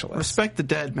specialist. Respect the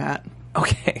dead, Matt.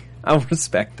 Okay. I'll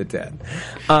respect the dead.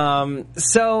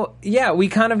 So yeah, we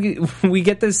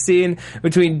get this scene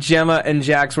between Gemma and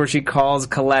Jax where she calls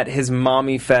Colette his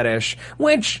mommy fetish,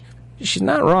 which she's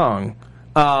not wrong.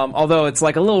 Although it's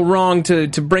like a little wrong to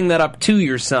bring that up to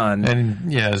your son.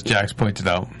 And yeah, as Jax pointed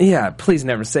out. Yeah, please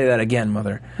never say that again,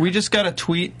 mother. We just got a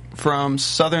tweet from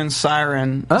Southern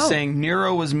Siren saying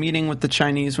Nero was meeting with the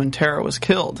Chinese when Tara was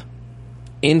killed.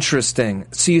 Interesting.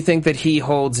 So you think that he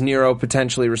holds Nero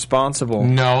potentially responsible?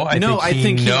 No, I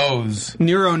think he knows.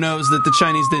 Nero knows that the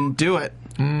Chinese didn't do it.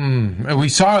 We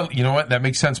saw, you know what, that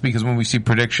makes sense because when we see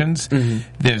predictions,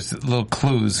 there's little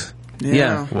clues.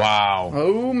 Yeah. Wow.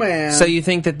 Oh, man. So you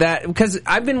think that because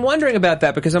I've been wondering about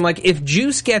that because I'm like, if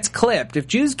Juice gets clipped, if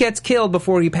Juice gets killed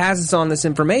before he passes on this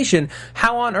information,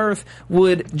 how on earth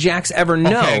would Jax ever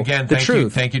know the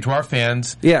truth? Thank you to our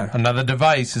fans. Yeah. Another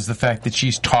device is the fact that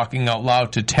she's talking out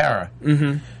loud to Tara.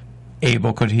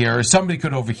 Abel could hear, or somebody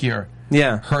could overhear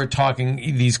her talking,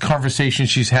 these conversations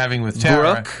she's having with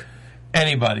Tara. Brooke?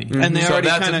 Anybody. And they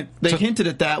already hinted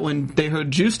at that when they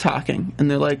heard Juice talking, and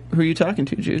they're like, "Who are you talking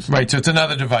to, Juice?" Right, so it's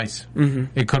another device.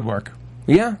 It could work.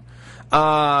 Yeah.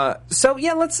 So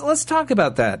yeah, let's talk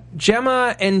about that.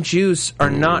 Gemma and Juice are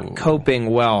not coping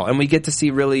well, and we get to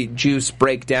see really Juice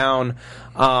break down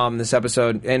this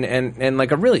episode and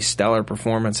like a really stellar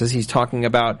performance as he's talking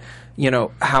about, you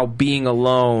know, how being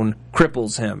alone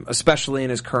cripples him, especially in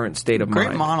his current state of mind.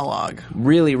 Great monologue.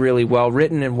 Really, really well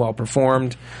written and well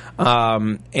performed. Yeah,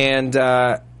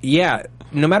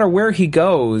 no matter where he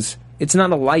goes, it's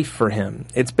not a life for him.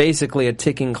 It's basically a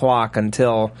ticking clock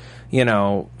until, you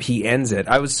know, he ends it.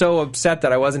 I was so upset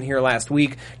that I wasn't here last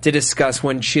week to discuss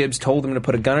when Chibs told him to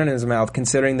put a gun in his mouth,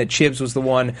 considering that Chibs was the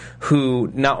one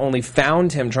who not only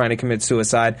found him trying to commit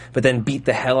suicide, but then beat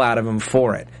the hell out of him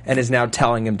for it, and is now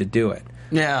telling him to do it.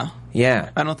 Yeah. Yeah.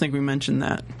 I don't think we mentioned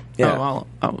that. Yeah.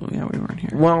 Yeah, we weren't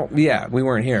here. Well, yeah, we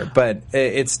weren't here, but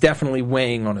it's definitely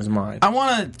weighing on his mind. I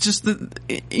want to just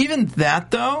even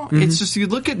that though. It's just you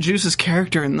look at Juice's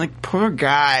character and like poor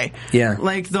guy. Yeah.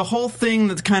 Like the whole thing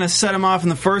that kind of set him off in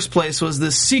the first place was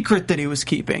this secret that he was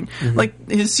keeping, like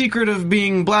his secret of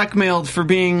being blackmailed for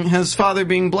being his father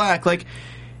being black. Like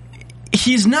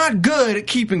he's not good at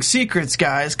keeping secrets,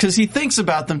 guys, because he thinks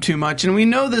about them too much, and we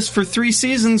know this for 4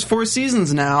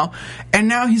 seasons now, and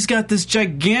now he's got this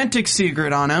gigantic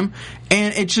secret on him,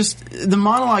 and the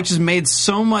monologue just made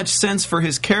so much sense for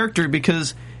his character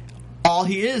because all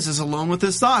he is alone with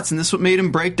his thoughts, and this is what made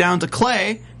him break down to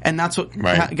Clay, and that's what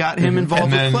got him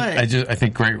involved with Clay. I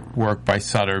think great work by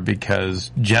Sutter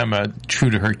because Gemma, true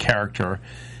to her character,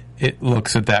 it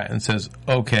looks at that and says,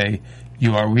 okay,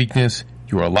 you are weakness,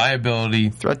 you are a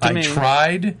liability. I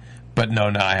tried, but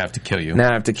now I have to kill you. Now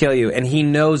I have to kill you. And he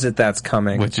knows that that's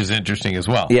coming. Which is interesting as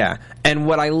well. Yeah. And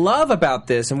what I love about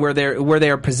this and where they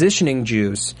are positioning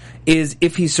Juice is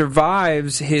if he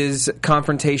survives his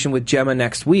confrontation with Gemma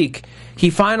next week, he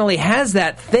finally has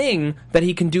that thing that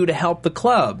he can do to help the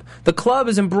club. The club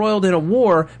is embroiled in a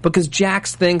war because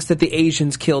Jax thinks that the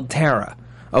Asians killed Tara.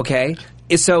 Okay?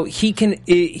 So he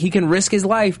can risk his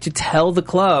life to tell the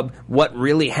club what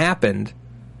really happened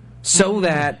so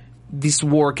that this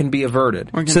war can be averted.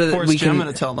 Or so that force Gemma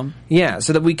to tell them. Yeah,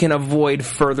 so that we can avoid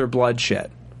further bloodshed.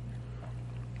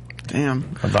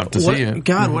 Damn. I'd love to see it.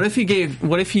 God, what if he had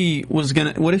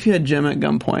Gemma at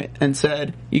gunpoint and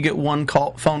said, you get one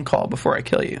phone call before I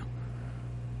kill you?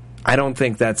 I don't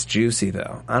think that's juicy,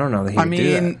 though. I don't know that he would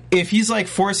do that. If he's like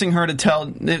forcing her to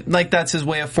tell, like that's his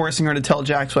way of forcing her to tell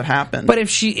Jax what happened. But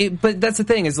but that's the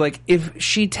thing is like if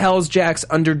she tells Jax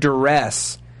under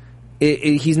duress,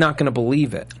 he's not going to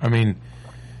believe it. I mean,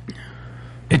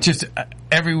 It just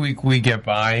every week we get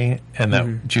by and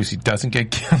that Juicy doesn't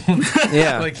get killed.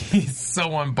 Yeah. Like he's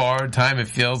so on borrowed time. It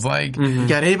feels like.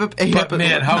 Got Abe up. But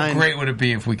man, how great would it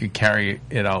be if we could carry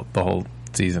it out the whole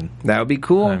season? That would be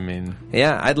cool. I mean,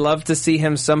 yeah, I'd love to see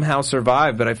him somehow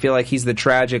survive, but I feel like he's the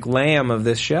tragic lamb of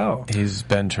this show. He's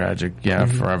been tragic,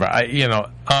 forever. I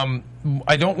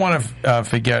don't want to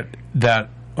forget that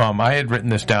I had written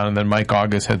this down, and then Mike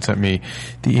August had sent me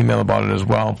the email about it as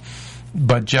well.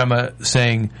 But Gemma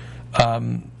saying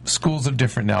schools are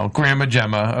different now. Grandma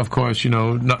Gemma, of course,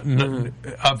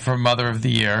 up for Mother of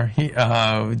the Year,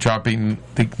 dropping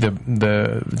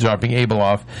dropping Abel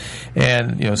off,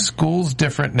 and school's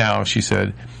different now. She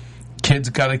said, kids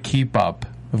got to keep up.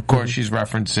 Of course, she's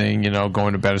referencing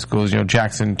going to better schools.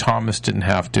 Jackson Thomas didn't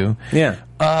have to. Yeah.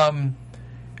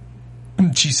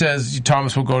 She says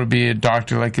Thomas will go to be a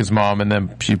doctor like his mom, and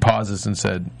then she pauses and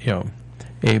said,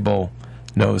 Abel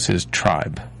knows his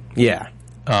tribe. Yeah.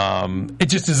 It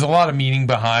just is a lot of meaning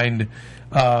behind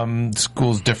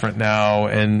school's different now,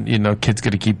 and kids got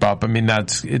to keep up. I mean,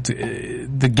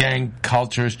 the gang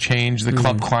culture has changed, the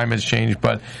club climate has changed,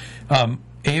 but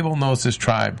Abel knows his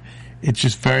tribe. It's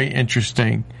just very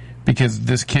interesting because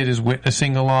this kid is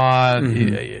witnessing a lot.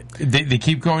 They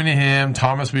keep going to him.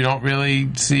 Thomas, we don't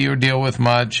really see or deal with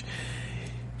much.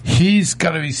 Feels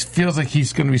like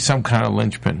he's going to be some kind of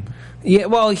linchpin. Yeah,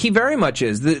 well, he very much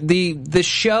is. The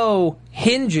show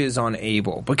hinges on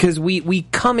Abel because we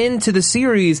come into the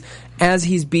series as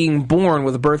he's being born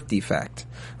with a birth defect.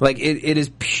 Like it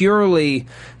is purely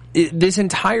this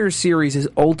entire series is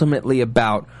ultimately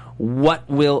about what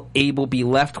will Abel be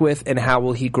left with and how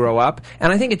will he grow up.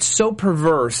 And I think it's so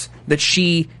perverse that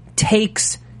she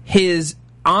takes his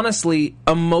honestly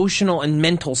emotional and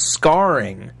mental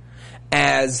scarring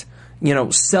as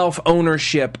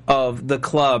self-ownership of the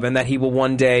club, and that he will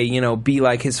one day, be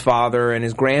like his father and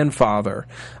his grandfather.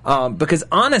 Because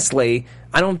honestly,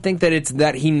 I don't think that it's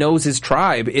that he knows his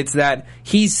tribe. It's that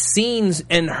he's seen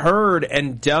and heard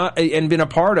and done and been a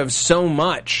part of so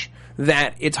much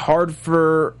that it's hard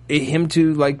for him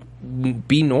to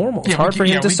be normal. It's hard for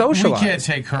him to socialize. We can't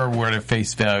take her word at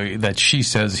face value that she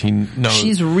says he knows.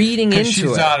 She's reading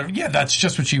into it. That's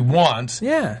just what she wants.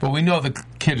 Yeah. But we know the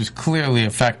kid is clearly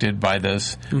affected by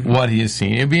this, what he has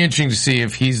seen. It'd be interesting to see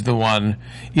if he's the one,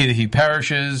 either he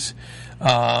perishes,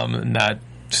 and that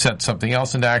sets something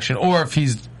else into action, or if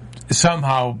he's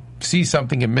somehow sees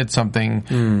something, admits something.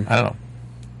 I don't know.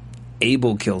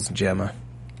 Abel kills Gemma.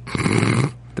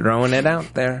 Throwing it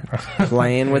out there.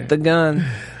 Playing with the gun.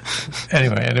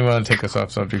 Anyway, I didn't want to take us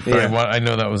off subject, but I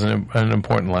know that was an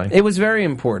important line. It was very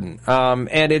important.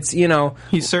 And it's,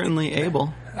 He's certainly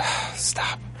able.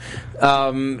 Stop.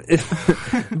 But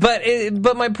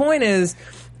my point is,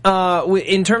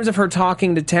 in terms of her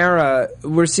talking to Tara,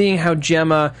 we're seeing how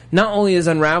Gemma not only is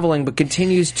unraveling, but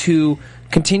continues to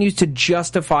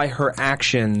justify her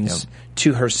actions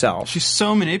to herself. She's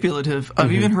so manipulative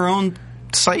of even her own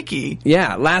psyche.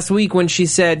 Yeah, last week when she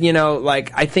said,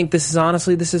 I think this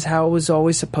is how it was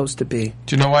always supposed to be.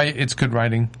 Do you know why it's good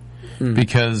writing?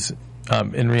 Because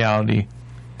in reality,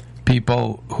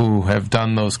 people who have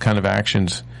done those kind of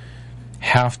actions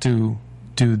have to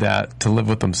do that to live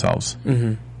with themselves.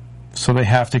 So they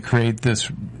have to create this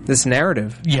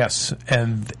narrative. Yes,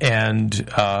 and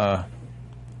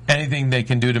anything they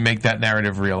can do to make that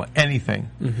narrative real. Anything.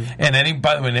 And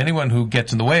by the way, anyone who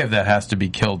gets in the way of that has to be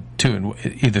killed too,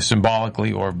 either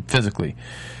symbolically or physically.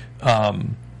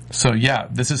 So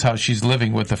this is how she's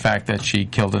living with the fact that she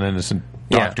killed an innocent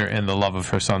doctor and the love of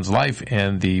her son's life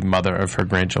and the mother of her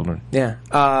grandchildren.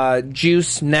 Yeah.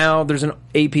 Juice, now there's an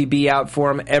APB out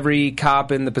for him. Every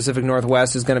cop in the Pacific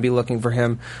Northwest is going to be looking for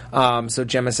him. So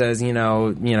Gemma says,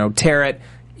 Tarrant,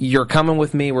 you're coming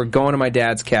with me. We're going to my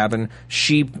dad's cabin.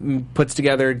 She puts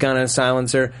together a gun and a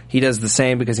silencer. He does the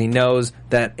same because he knows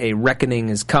that a reckoning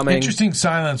is coming. Interesting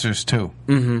silencers, too.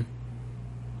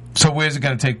 So where's it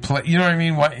going to take place? You know what I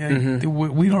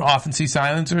mean? We don't often see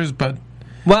silencers, but...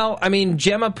 Well, I mean,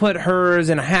 Gemma put hers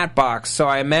in a hat box, so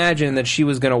I imagine that she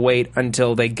was going to wait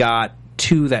until they got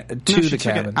to the cabin. She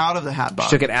took it out of the hat box.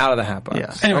 She took it out of the hat box.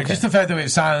 Yes. Anyway, just the fact that we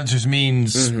have silencers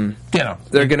means, they're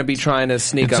going to be trying to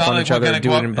sneak up on each other and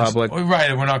do it in public.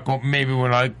 Right, maybe we're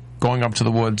not going up to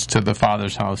the woods to the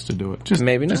father's house to do it.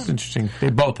 Maybe not. Just interesting.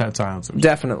 They both had silencers.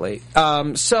 Definitely.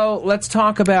 So let's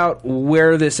talk about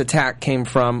where this attack came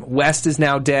from. West is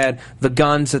now dead. The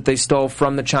guns that they stole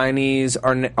from the Chinese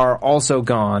are also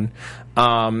gone.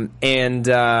 And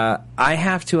I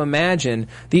have to imagine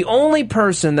the only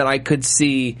person that I could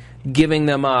see giving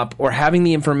them up or having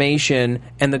the information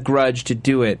and the grudge to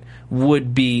do it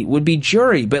would be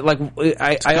jury. But like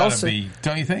I also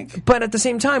don't you think? But at the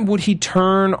same time, would he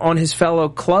turn on his fellow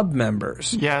club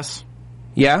members? Yes.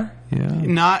 Yeah.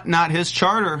 Yeah. Not his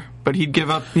charter, but he'd give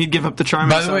up the charm.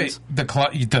 By the way,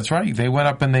 that's right. They went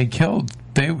up and they killed.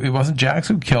 It wasn't Jax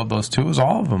who killed those two. It was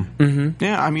all of them. Mm-hmm.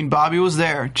 Yeah, I mean, Bobby was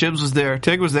there, Jibbs was there,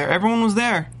 Tig was there, everyone was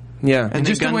there. Yeah, and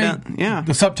just the way,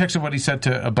 the subtext of what he said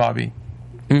to Bobby.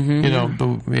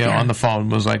 Mm-hmm. On the phone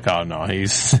was like, oh no,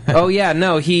 he's. Oh yeah,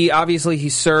 no, he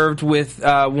served with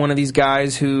one of these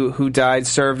guys who died.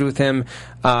 Served with him,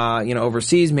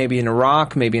 overseas, maybe in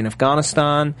Iraq, maybe in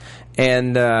Afghanistan,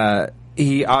 and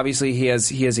he has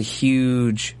a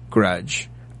huge grudge.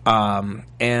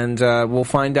 And we'll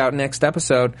find out next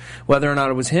episode whether or not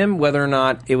it was him, whether or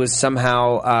not it was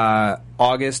somehow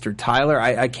August or Tyler.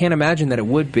 I can't imagine that it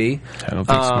would be. I don't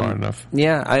think smart enough.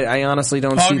 Yeah, I honestly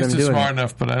don't see them doing it. August is smart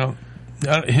enough, but I don't.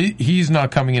 He's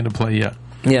not coming into play yet.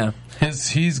 Yeah.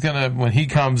 He's gonna, when he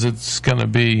comes, it's gonna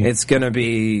be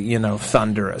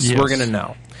thunderous. Yes. We're gonna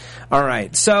know. All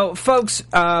right, so folks,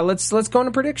 let's go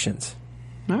into predictions.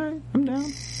 All right, I'm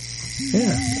down.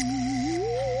 Yeah.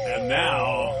 And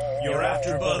now, your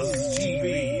AfterBuzz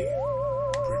TV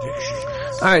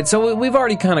predictions. All right, so we've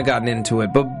already kind of gotten into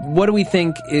it, but what do we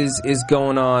think is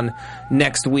going on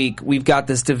next week? We've got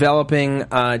this developing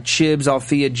Chibs,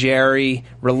 Althea, Jerry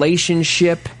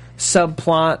relationship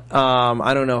subplot.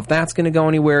 I don't know if that's going to go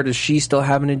anywhere. Does she still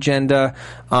have an agenda?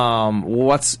 Are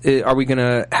we going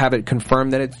to have it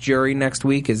confirmed that it's Jerry next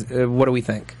week? What do we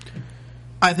think?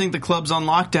 I think the club's on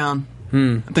lockdown.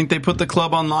 I think they put the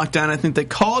club on lockdown. I think they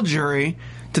call Jury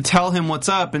to tell him what's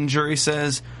up, and Jury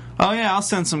says, oh yeah, I'll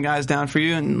send some guys down for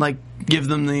you, and give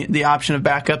them the option of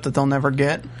backup that they'll never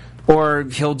get. Or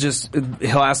he'll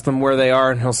ask them where they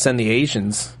are and he'll send the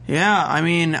Asians. Yeah, I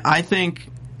mean, I think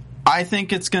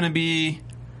it's going to be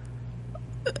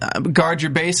guard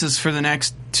your bases for the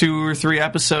next 2 or 3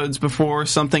 episodes before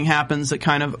something happens that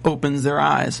kind of opens their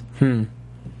eyes.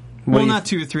 Well, not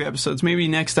 2 or 3 episodes. Maybe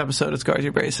next episode it's guard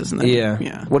your bases. And then,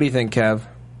 yeah. What do you think, Kev?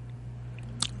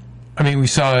 I mean, we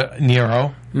saw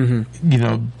Nero.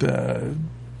 Mm-hmm.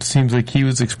 Seems like he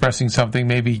was expressing something.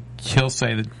 Maybe he'll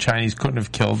say that Chinese couldn't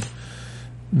have killed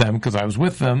them because I was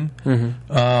with them.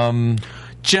 Mm-hmm.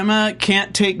 Gemma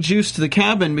can't take Juice to the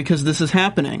cabin because this is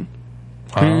happening.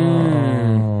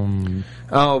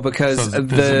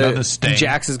 Because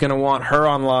Jax is going to want her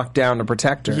on lockdown to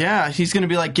protect her. Yeah, he's going to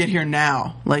be like, get here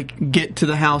now. Get to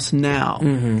the house now.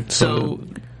 Mm-hmm. So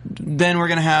then we're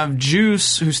going to have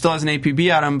Juice, who still has an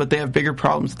APB on him, but they have bigger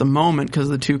problems at the moment because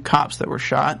of the 2 cops that were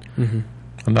shot. Mm-hmm.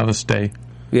 Another stay.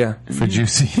 Yeah. For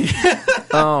Juicy.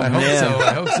 Oh, man.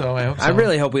 I hope so. I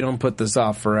really hope we don't put this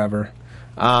off forever.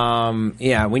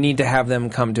 We need to have them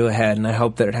come to a head, and I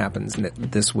hope that it happens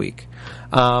this week.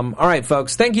 All right,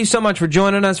 folks, thank you so much for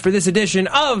joining us for this edition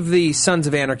of the Sons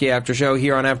of Anarchy After Show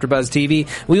here on AfterBuzz TV.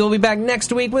 We will be back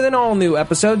next week with an all-new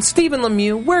episode. Stephen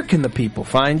Lemieux, where can the people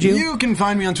find you? You can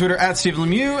find me on Twitter at Stephen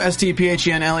Lemieux,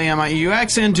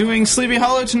 StephenLemieux, and doing Sleepy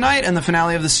Hollow tonight and the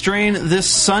finale of The Strain this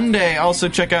Sunday. Also,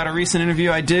 check out a recent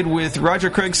interview I did with Roger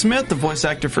Craig Smith, the voice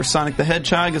actor for Sonic the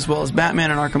Hedgehog, as well as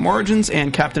Batman in Arkham Origins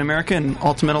and Captain America in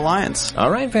Ultimate Alliance.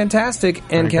 All right, fantastic.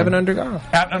 And Kevin Undergaro.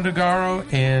 At Undergaro,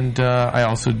 and I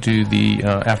also do the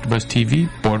AfterBuzz TV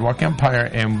Boardwalk Empire,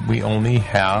 and we only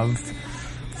have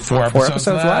 4 episodes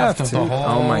left of the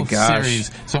whole series.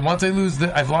 So once I lose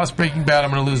I've lost Breaking Bad, I'm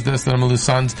going to lose this, then I'm going to lose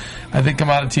Sons. I think I'm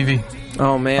out of TV.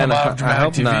 Oh man, I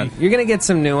hope TV. not. You're going to get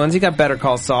some new ones. You got Better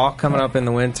Call Saul coming up in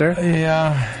the winter.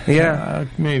 Yeah,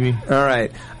 maybe. All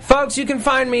right. Folks, you can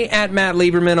find me at Matt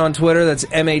Lieberman on Twitter. That's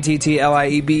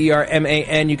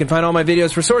MattLieberman. You can find all my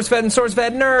videos for SourceFed and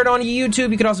SourceFed Nerd on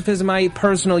YouTube. You can also visit my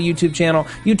personal YouTube channel,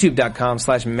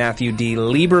 youtube.com/Matthew D.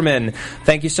 Lieberman.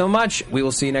 Thank you so much. We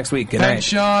will see you next week. Good night. Thanks,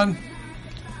 Sean.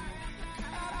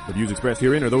 The views expressed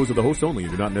herein are those of the host only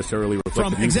and do not necessarily reflect From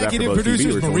the views of executive AfterBuzz producers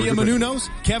TV or its Maria owners or Menounos,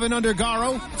 Kevin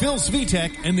Undergaro, Phil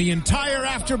Svitek, and the entire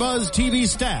AfterBuzz TV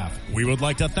staff, we would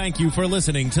like to thank you for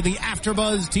listening to the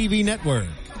AfterBuzz TV network.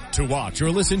 To watch or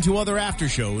listen to other after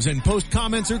shows and post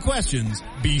comments or questions,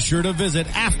 be sure to visit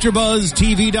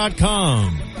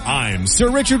AfterBuzzTV.com. I'm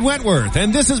Sir Richard Wentworth,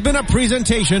 and this has been a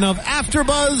presentation of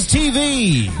AfterBuzz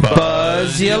TV.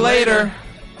 Buzz you later.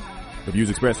 The views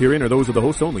expressed herein are those of the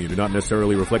host only and do not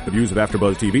necessarily reflect the views of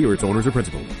AfterBuzz TV or its owners or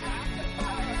principals.